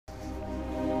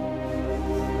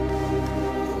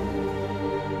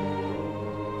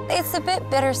It's a bit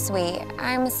bittersweet.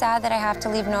 I'm sad that I have to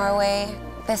leave Norway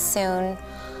this soon,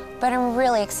 but I'm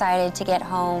really excited to get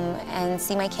home and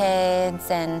see my kids,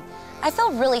 and I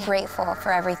feel really grateful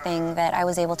for everything that I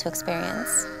was able to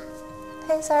experience.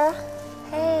 Hey, Sarah.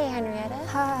 Hey, Henrietta.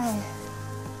 Hi.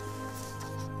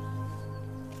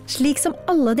 Slik som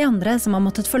alle de andre som har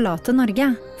måttet forlate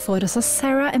Norge, får også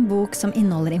Sarah en bok som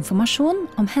inneholder informasjon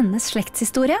om hennes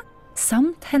slektshistorie,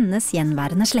 samt hennes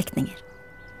gjenværende slektninger.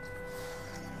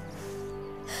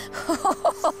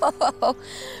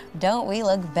 Don't we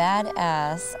look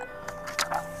badass?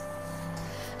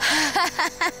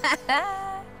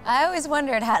 I always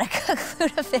wondered how to cook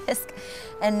lutefisk,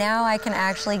 and now I can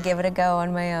actually give it a go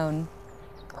on my own.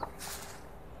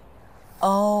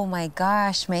 Oh my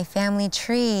gosh, my family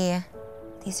tree.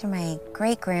 These are my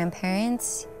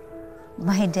great-grandparents,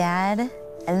 my dad,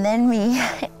 and then me,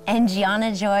 and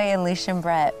Gianna Joy and Lucian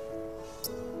Brett.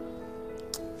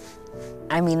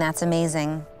 I mean, that's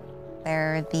amazing.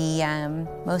 They're the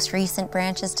most recent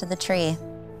branches to the tree.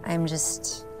 I'm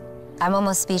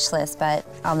almost speechless, but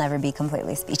I'll never be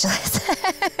completely speechless.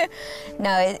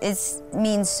 No, it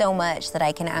means so much that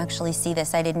I can actually see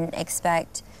this. I didn't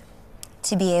expect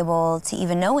to be able to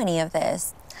even know any of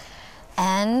this.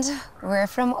 And we're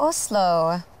from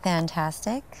Oslo.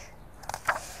 Fantastic.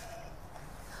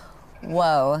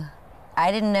 Whoa.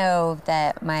 I didn't know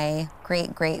that my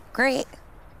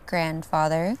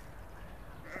great-great-great-grandfather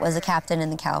was a captain in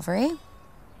the cavalry.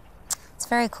 It's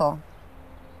very cool.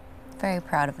 Very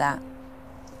proud of that.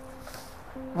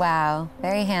 Wow,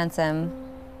 very handsome.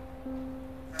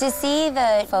 To see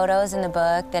the photos in the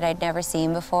book that I'd never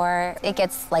seen before, it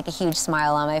gets like a huge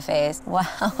smile on my face.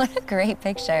 Wow, what a great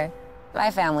picture. My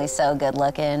family's so good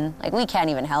looking. Like, we can't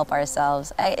even help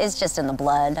ourselves. It's just in the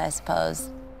blood, I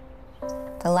suppose.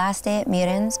 The last day at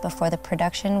Myrens before the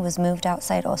production was moved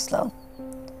outside Oslo.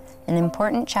 An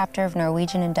important chapter of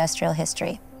Norwegian industrial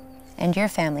history, and your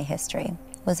family history,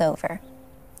 was over.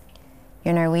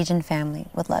 Your Norwegian family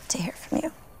would love to hear from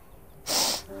you.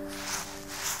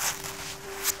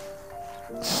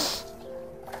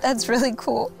 That's really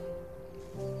cool.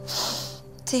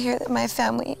 To hear that my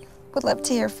family would love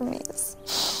to hear from me is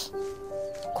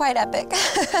quite epic.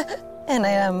 And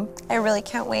I really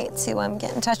can't wait to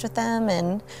get in touch with them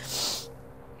and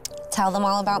tell them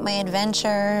all about my adventure,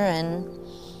 and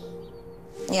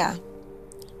yeah,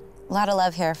 a lot of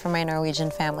love here from my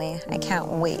Norwegian family. I can't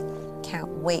wait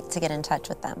to get in touch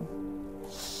with them.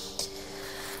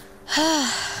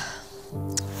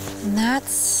 And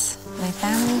that's my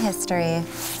family history.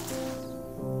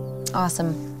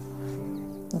 Awesome.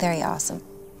 Very awesome.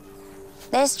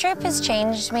 This trip has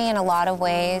changed me in a lot of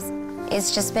ways.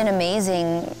 It's just been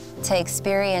amazing to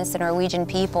experience the Norwegian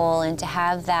people and to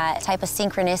have that type of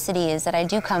synchronicity, is that I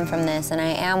do come from this and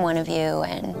I am one of you,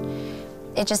 and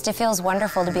it feels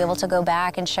wonderful to be able to go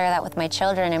back and share that with my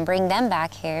children and bring them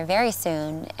back here very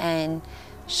soon and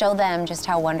show them just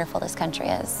how wonderful this country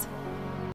is.